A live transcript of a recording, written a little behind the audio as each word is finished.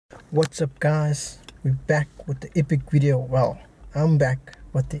What's up, guys? We're back with the epic video. Well, I'm back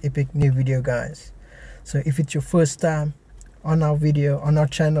with the epic new video, guys. So if it's your first time on our video, on our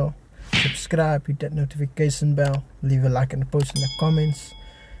channel, subscribe, hit that notification bell, leave a like and a post in the comments,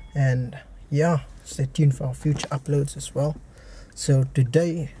 and yeah, stay tuned for our future uploads as well. So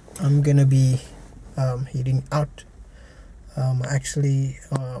today I'm gonna be heading out.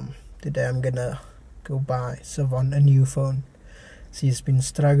 Today I'm gonna go buy Savon a new phone. She's been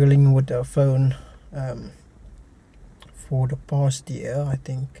struggling with her phone for the past year, I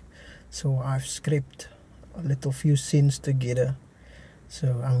think. So I've scraped a little few cents together.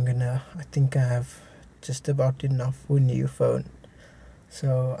 So I think I have just about enough for a new phone.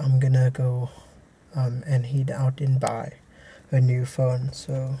 So I'm gonna go and head out and buy a new phone.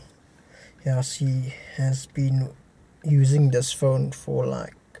 So yeah, she has been using this phone for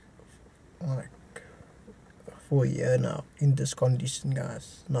like for a year now in this condition,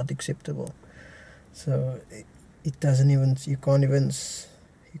 guys. Not acceptable. So it doesn't even, you can't even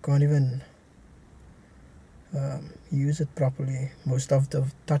use it properly. Most of the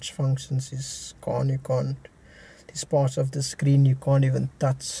touch functions is gone. You can't, these parts of the screen you can't even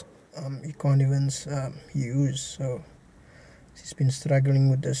touch, you can't even use. So she's been struggling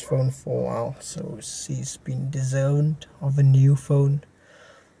with this phone for a while. So she's been disowned of a new phone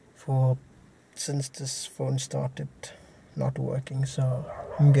since this phone started not working. So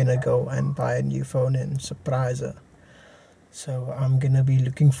I'm gonna go and buy a new phone and surprise her. So I'm gonna be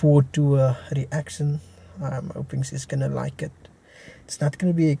looking forward to a reaction. I'm hoping she's gonna like it. It's not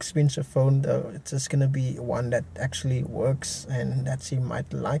gonna be an expensive phone though. It's just gonna be one that actually works and that she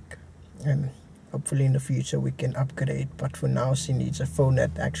might like, and hopefully in the future we can upgrade. But for now she needs a phone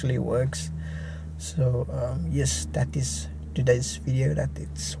that actually works. So yes, that is today's video. That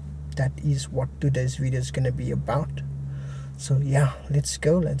is what today's video is gonna be about. So yeah, let's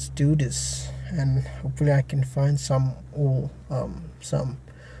go, let's do this, and hopefully I can find some cool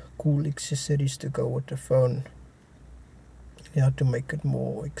accessories to go with the phone, yeah, to make it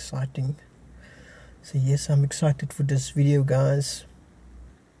more exciting. So yes, I'm excited for this video, guys.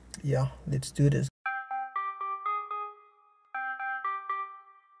 Yeah, let's do this.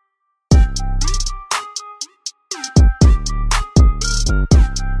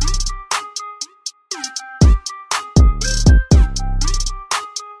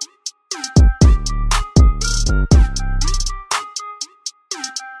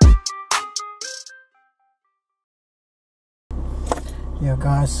 Yeah,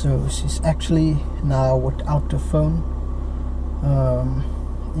 guys, so she's actually now without the phone.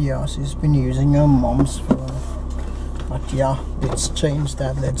 Yeah, she's been using her mom's phone, but yeah, let's change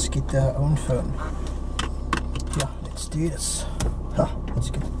that. Let's get her own phone. Yeah, let's do this. Let's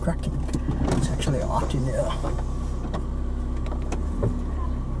get it cracking. It's actually hot in here.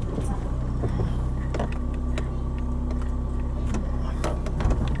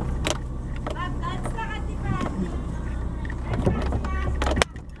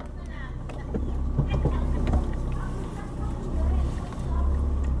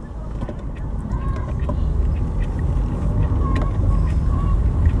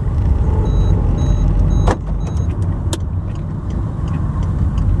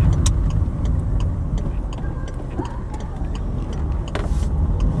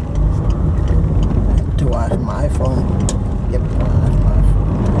 My phone. Yep, I have my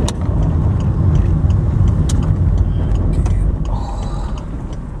phone. Okay. Oh.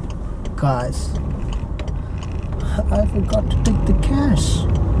 Guys, I forgot to take the cash.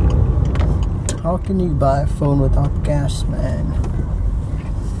 How can you buy a phone without cash, man?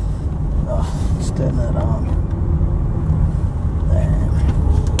 Oh, let's turn it on.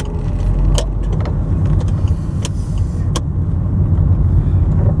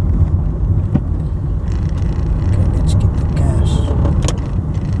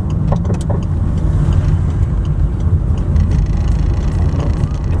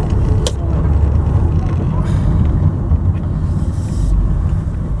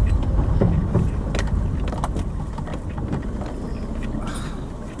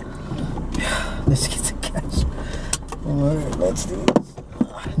 Let's get the cash. Alright, let's do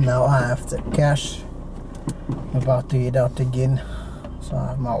this. Now I have the cash. I'm about to head out again. So I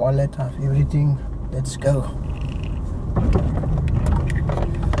have my wallet, I have everything. Let's go.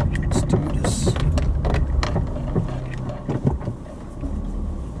 Let's do this.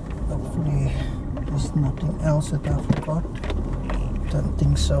 Hopefully there's nothing else that I forgot. Don't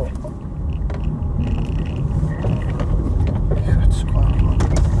think so. It's quite hot.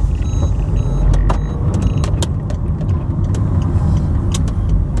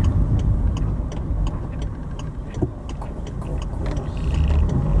 Cool.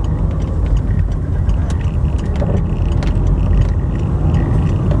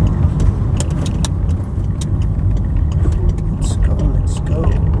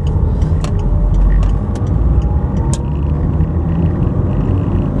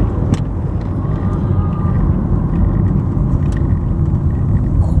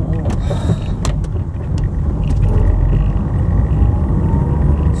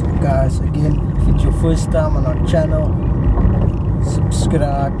 channel,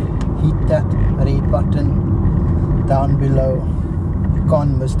 subscribe, hit that red button down below. You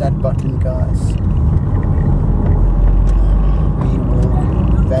can't miss that button, guys. We will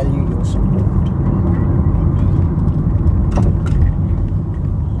value your support.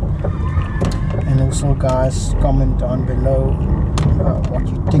 And also, guys, comment down below what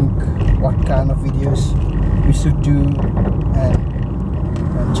you think, what kind of videos we should do, and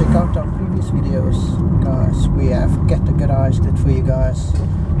check out our previous videos, guys. We have categorized it for you guys,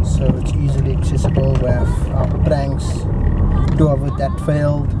 so it's easily accessible. We have our pranks, 2 of it that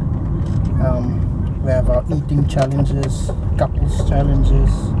failed. We have our eating challenges, couples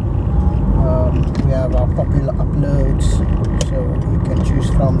challenges. We have our popular uploads, so you can choose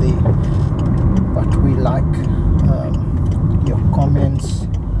from what we like. Your comments,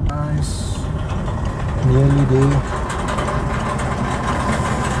 guys. Nearly there.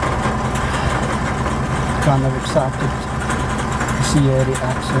 Kind of excited to see her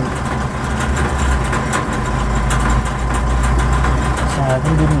reaction. So I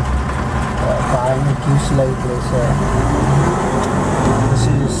haven't been buying a juice lately, so this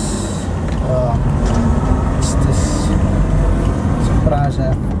is it's this surprise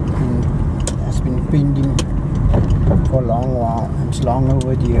has been pending for a long while. It's long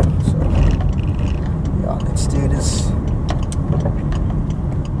overdue, so yeah, let's do this.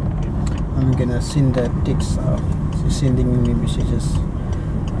 I'm gonna send a text. She's sending me messages.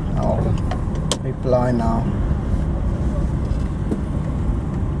 I'll reply now.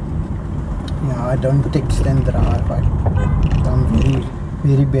 Yeah, I don't text and drive. I'm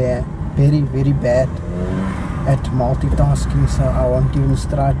very bad at multitasking, so I won't even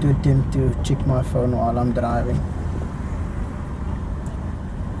try to attempt to check my phone while I'm driving.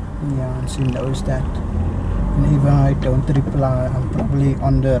 Yeah, and she knows that. And even I don't reply, I'm probably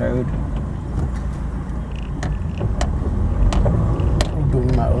on the road or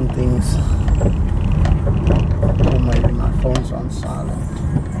doing my own things, or maybe my phone's on silent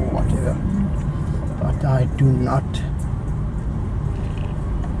or whatever. But I do not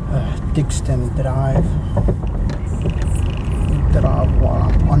text and drive while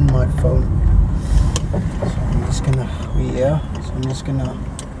I'm on my phone. So I'm just gonna be here. So I'm just gonna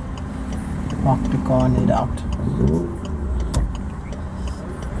park the car and head out.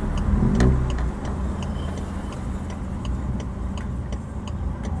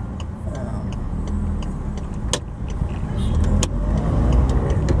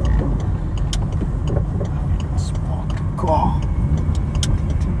 Let's park the car.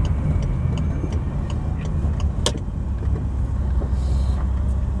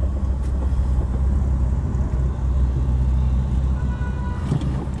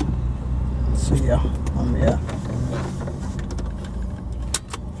 So yeah, I'm here.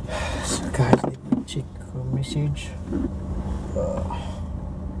 So guys, let me check a message.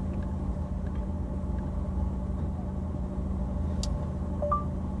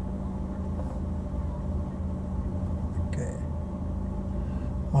 Okay.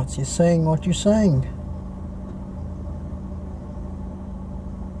 What's he saying? What you saying?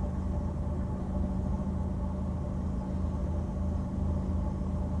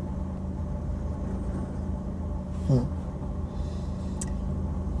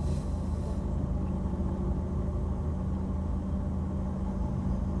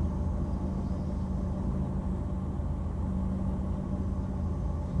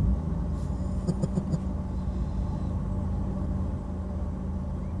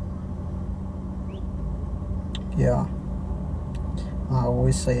 Yeah, I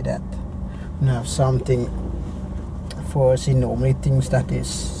always say that when I have something for us, he normally thinks that is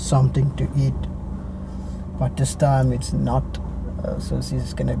something to eat, but this time it's not, so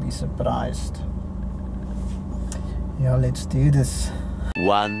she's gonna be surprised. Yeah, let's do this.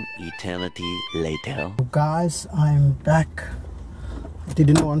 One eternity later. Guys, I'm back. I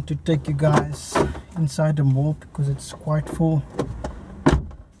didn't want to take you guys inside the mall because it's quite full.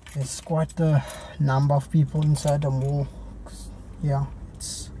 There's quite a number of people inside the mall. Yeah,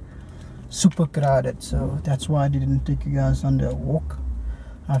 it's super crowded, so that's why I didn't take you guys on the walk.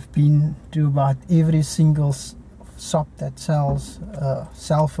 I've been to about every single shop that sells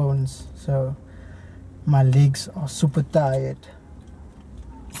cell phones, so my legs are super tired.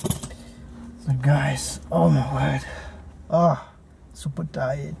 So guys, oh my word, oh, super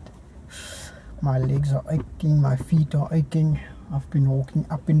tired. My legs are aching, my feet are aching. I've been walking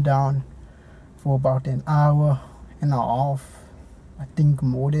up and down for about an hour and a half, I think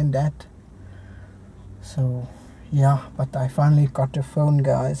more than that. So yeah, but I finally got a phone,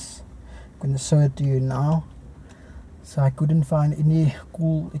 guys. I'm gonna show it to you now. So I couldn't find any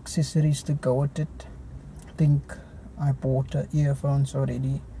cool accessories to go with it. think I bought earphones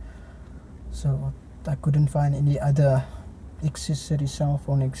already, so I couldn't find any other accessories, cell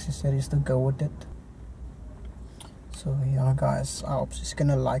phone accessories to go with it. So yeah guys, I hope she's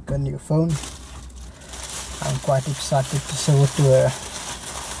gonna like a new phone. I'm quite excited to show it to her.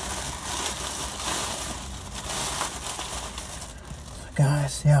 So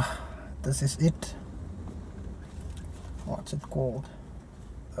guys, yeah, this is it. What's it called?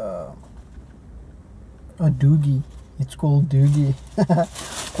 A Doogie. It's called Doogie.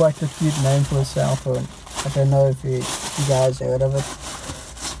 Quite a cute name for a cell phone. I don't know if you guys heard of it.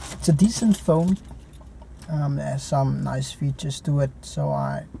 It's a decent phone. There's some nice features to it, so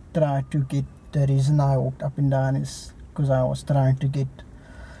I tried to get, the reason I walked up and down is because I was trying to get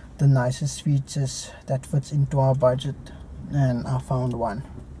the nicest features that fits into our budget, and I found one,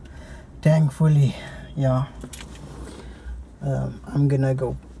 thankfully. Yeah, I'm gonna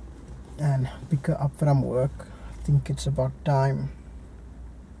go and pick her up from work. I think it's about time.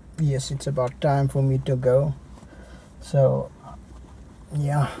 Yes, it's about time for me to go. So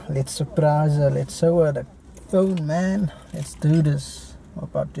yeah, let's surprise her. Let's show her the phone, man. Let's do this. I'm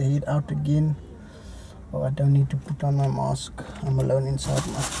about to head out again. Oh, I don't need to put on my mask. I'm alone inside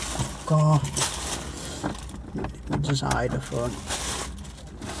my car. Let me just hide the phone.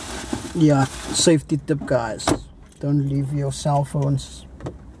 Yeah, safety tip guys. Don't leave your cell phones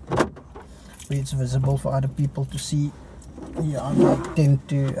where it's visible for other people to see. Yeah, I tend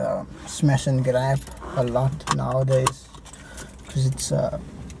to smash and grab a lot nowadays because it's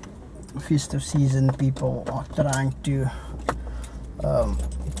festive season. People are trying to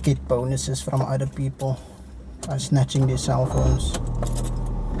get bonuses from other people by snatching their cell phones.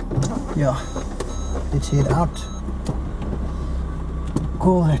 Yeah, let's head out.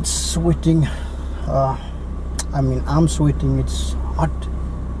 Cool, it's sweating. I mean, I'm sweating. It's hot,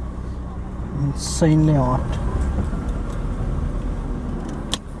 insanely hot.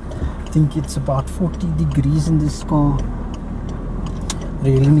 I think it's about 40 degrees in this car.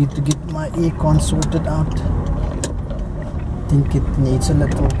 Really need to get my aircon sorted out. I think it needs a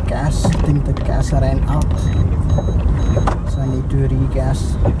little gas. I think the gas ran out, so I need to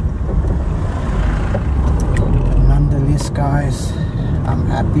re-gas. But nonetheless guys, I'm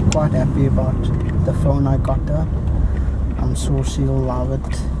happy, quite happy about the phone I got her. I'm sure she'll love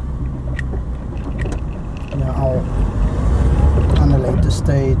it. Yeah, on a later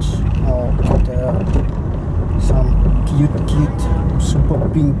stage I'll get some cute super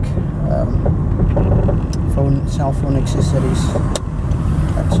pink cell phone accessories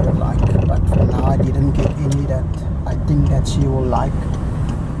that she'll like, but for now I didn't get any that I think that she will like.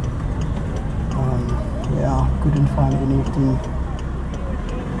 Yeah, couldn't find anything.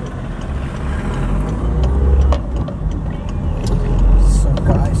 So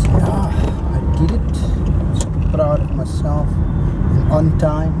guys, yeah, I did it. I'm so proud of myself, and on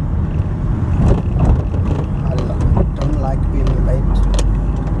time. I don't like being late.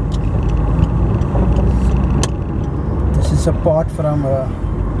 This is apart from a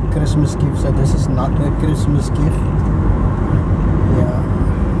Christmas gift, so this is not a Christmas gift. Yeah,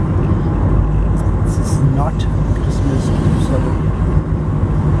 this is not a Christmas gift, so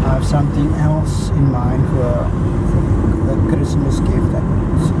I have something else in mind for a Christmas gift that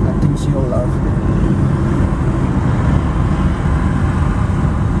I think she'll love.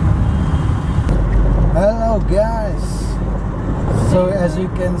 Hello guys, so as you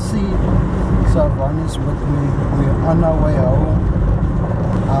can see, Savan is with me. We're on our way home.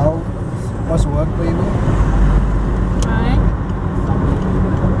 How was work, baby? Hi.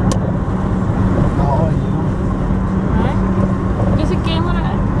 How are you? Hi. Is the camera?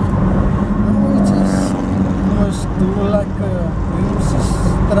 No, we just do like we was just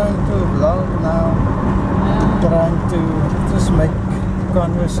trying to vlog now, trying to just make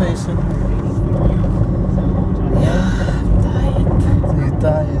conversation. You're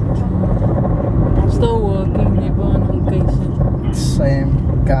tired. I'm still working, never on vacation. Same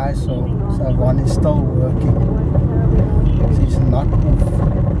guy, so Savan is still working. She's not off.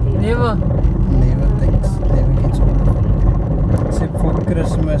 Never. Never gets off. Except for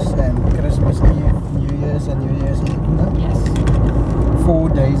Christmas and Christmas Eve, New Year's and New Year's Eve. No? Yes. 4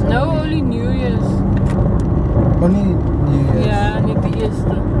 days. No, only New Year's. Only New Year's. Ja, niet de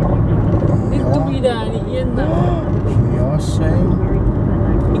eerste. Niet Ja. to be daar, die ene. Ja, same.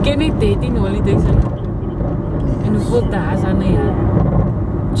 Ik ken niet 13 holidays en hoeveel dagen zijn er? Ja.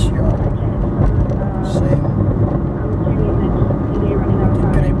 Tja. Same.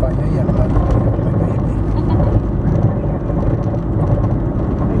 Ik krijg bij je, ja, maar my baby.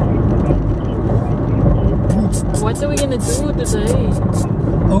 What are we gonna do today?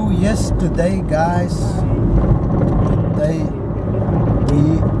 Oh yes, today guys, today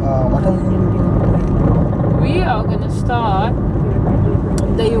what are we going to be doing today? We are gonna start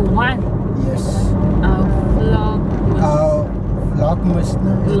day 1. Yes. Our vlogmas.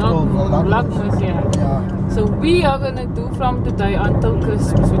 Vlogmas, yeah. Yeah. So we are gonna do from today until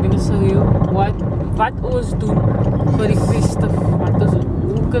Christmas. We're gonna show you what ons doen vir die feestig.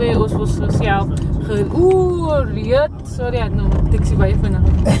 Hoe kry ons onsself gereed. Sorry, ek nou tiksie baie vinnig.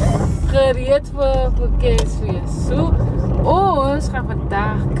 Gereed vir Kersfees. So ons gaan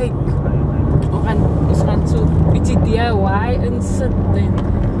vandag kyk. Ons gaan so bietjie DIY insit en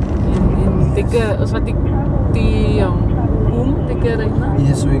ons wat die decoration.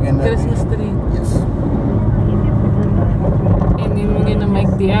 Yes, we're gonna Christmas tree. Yes. And then we're gonna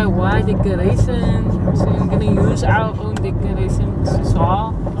make DIY decorations. So we're gonna use our own decorations as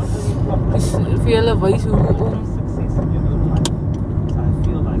well. Dus vir julle wys hoe om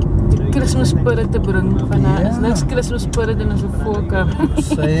die Christmas spirit te bring. Is niks Christmas spirit in ons voorkam.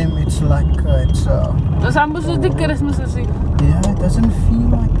 Same, it's like it's Ons amper so die Christmas as ie. yeah, it doesn't feel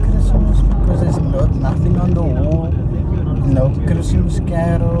like Christmas because there's nothing on the wall. No Christmas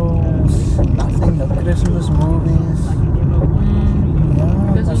carols, nothing, no Christmas movies.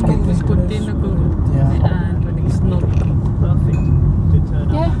 Yeah, Christmas movies contain a good. Yeah. And when it's not.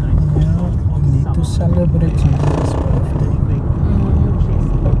 Yeah. Yeah, we need to celebrate Jesus' birthday.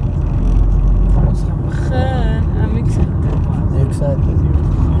 Ons gaan begin. I'm excited. Excited.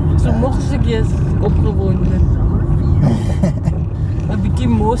 So mocht ek eens opgewonde. 'n bietjie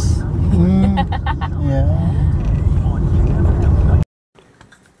mos. Yeah.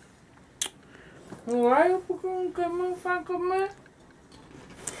 Why you coming back on me?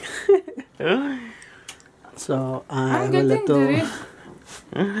 So I I'm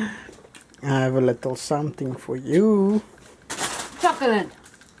have a little something for you. Chocolate.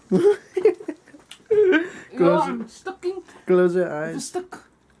 Close- I'm sticking. Close your eyes. Stuck.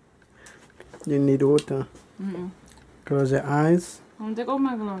 You need water. Close your eyes. I'm take off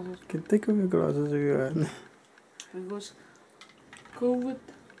my glasses. You can take off your glasses if you want. Because COVID.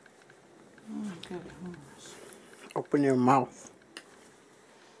 Okay. Open your mouth.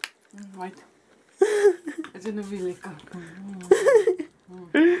 Wait. It's in the village.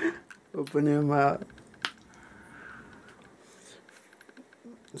 Open your mouth.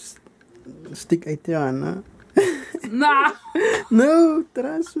 Stick uit je hand, hè? Nah. No,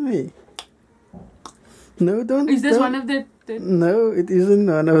 trust me. No, don't. Is this don't. one of the No, it isn't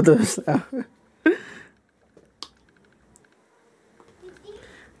one of those.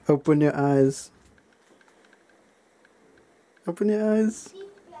 Open your eyes. Open your eyes.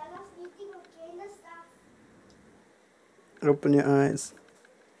 Open your eyes.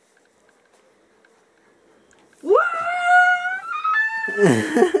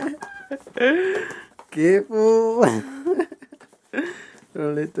 Careful.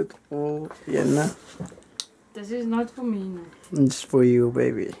 Don't let it fall. Yeah, no. This is not for me, no. It's for you,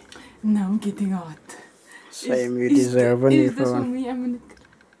 baby. No, I'm getting hot. Same, you deserve a new Is this for phone. me? I'm gonna...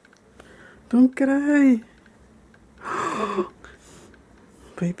 Don't cry.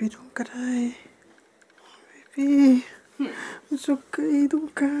 Baby, don't cry. Baby, it's okay,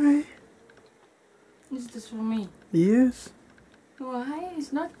 don't cry. Is this for me? Yes. Why?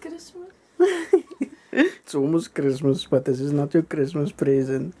 It's not Christmas. It's almost Christmas, but this is not your Christmas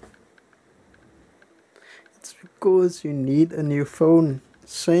present. It's because you need a new phone.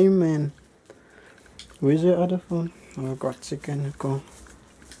 Same, man. Where's your other phone? Oh, God, sick in the car.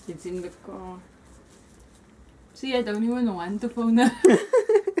 It's in the car. See, I don't even want the phone.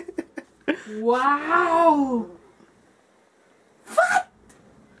 Wow!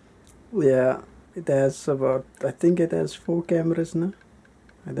 Yeah, it has about, I think it has 4 cameras now.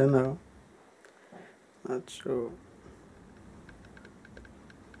 I don't know. Not sure.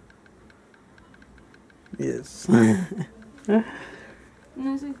 Yes. No,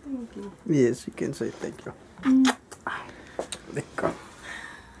 say thank you. Yes, you can say thank you. There you go.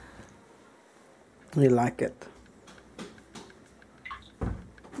 You like it?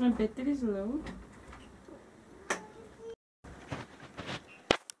 My battery is low.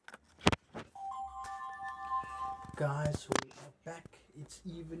 Guys, we are back. It's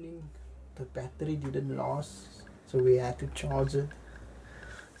evening. The battery didn't last, so we had to charge it.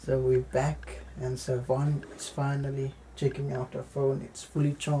 So we're back, and Savon is finally checking out her phone. It's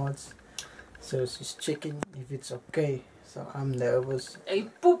fully charged, so she's checking if it's okay. So I'm nervous. Hey,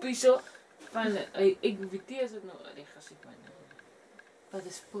 poepie zo. Van, ik weet niet als het nou recht is. Dat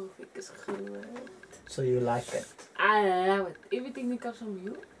is perfect, is goed. So you like it? I love it. Everything that comes from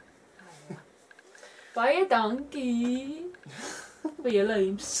you. Baie dankie. Vir julle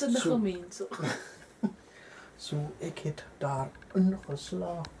hemsinnige mense. So ek het daar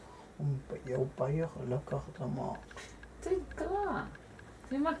ingeslaag om jou baie gelukkig te maak. Dit klaar.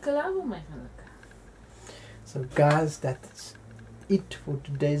 Jy maak klaar vir my gelukkig. So guys, that's it for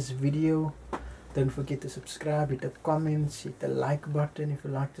today's video. Don't forget to subscribe, hit the comments, hit the like button if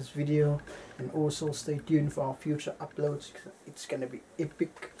you like this video, and also stay tuned for our future uploads. It's gonna be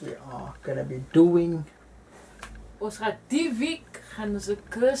epic. We are gonna be doing. Ons gaan die week gaan ons 'n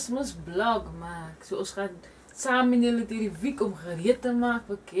Christmas vlog maak. So ons gaan saam met julle hierdie week om gereed te maak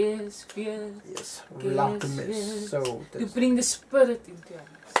vir Kersfees. Yes, Vlogmas. So to bring the spirit into our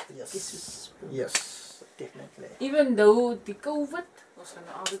lives. yes, yes, definitely. Even though the COVID, ons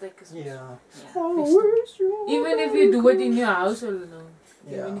gaan altyd like Christmas. Yeah. Even if you do it in your house alone.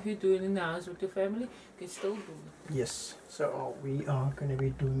 Yeah. Even if you do it in the house with your family, you can still do it. Yes. So we are gonna be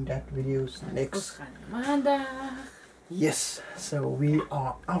doing that videos Ons next. gaan maandag. Yes. So we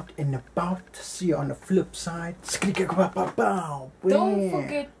are out and about. See you on the flip side. Skrikakwapapow. Don't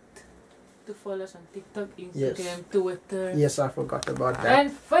forget to follow us on TikTok, Instagram, Yes. Twitter. Yes, I forgot about that.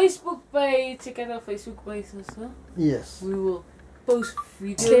 And Facebook page. Check out our Facebook page also. Yes. We will post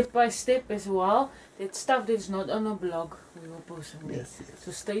videos step by step as well. That stuff that is not on a blog, we will post on it. Yes, yes.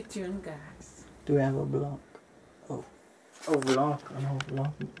 So stay tuned, guys. Do we have a blog? Oh. Oh, vlog. No,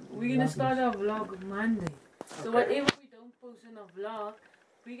 vlog. We're gonna start our vlog Monday. So Okay. whatever we don't post in our vlog,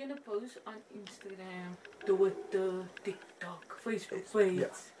 we're gonna post on Instagram, Twitter, TikTok, Facebook page.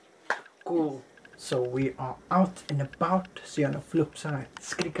 Yeah. Cool. So we are out and about. See you on the flip side.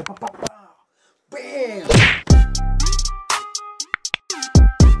 Skrikakwapapow. Bam!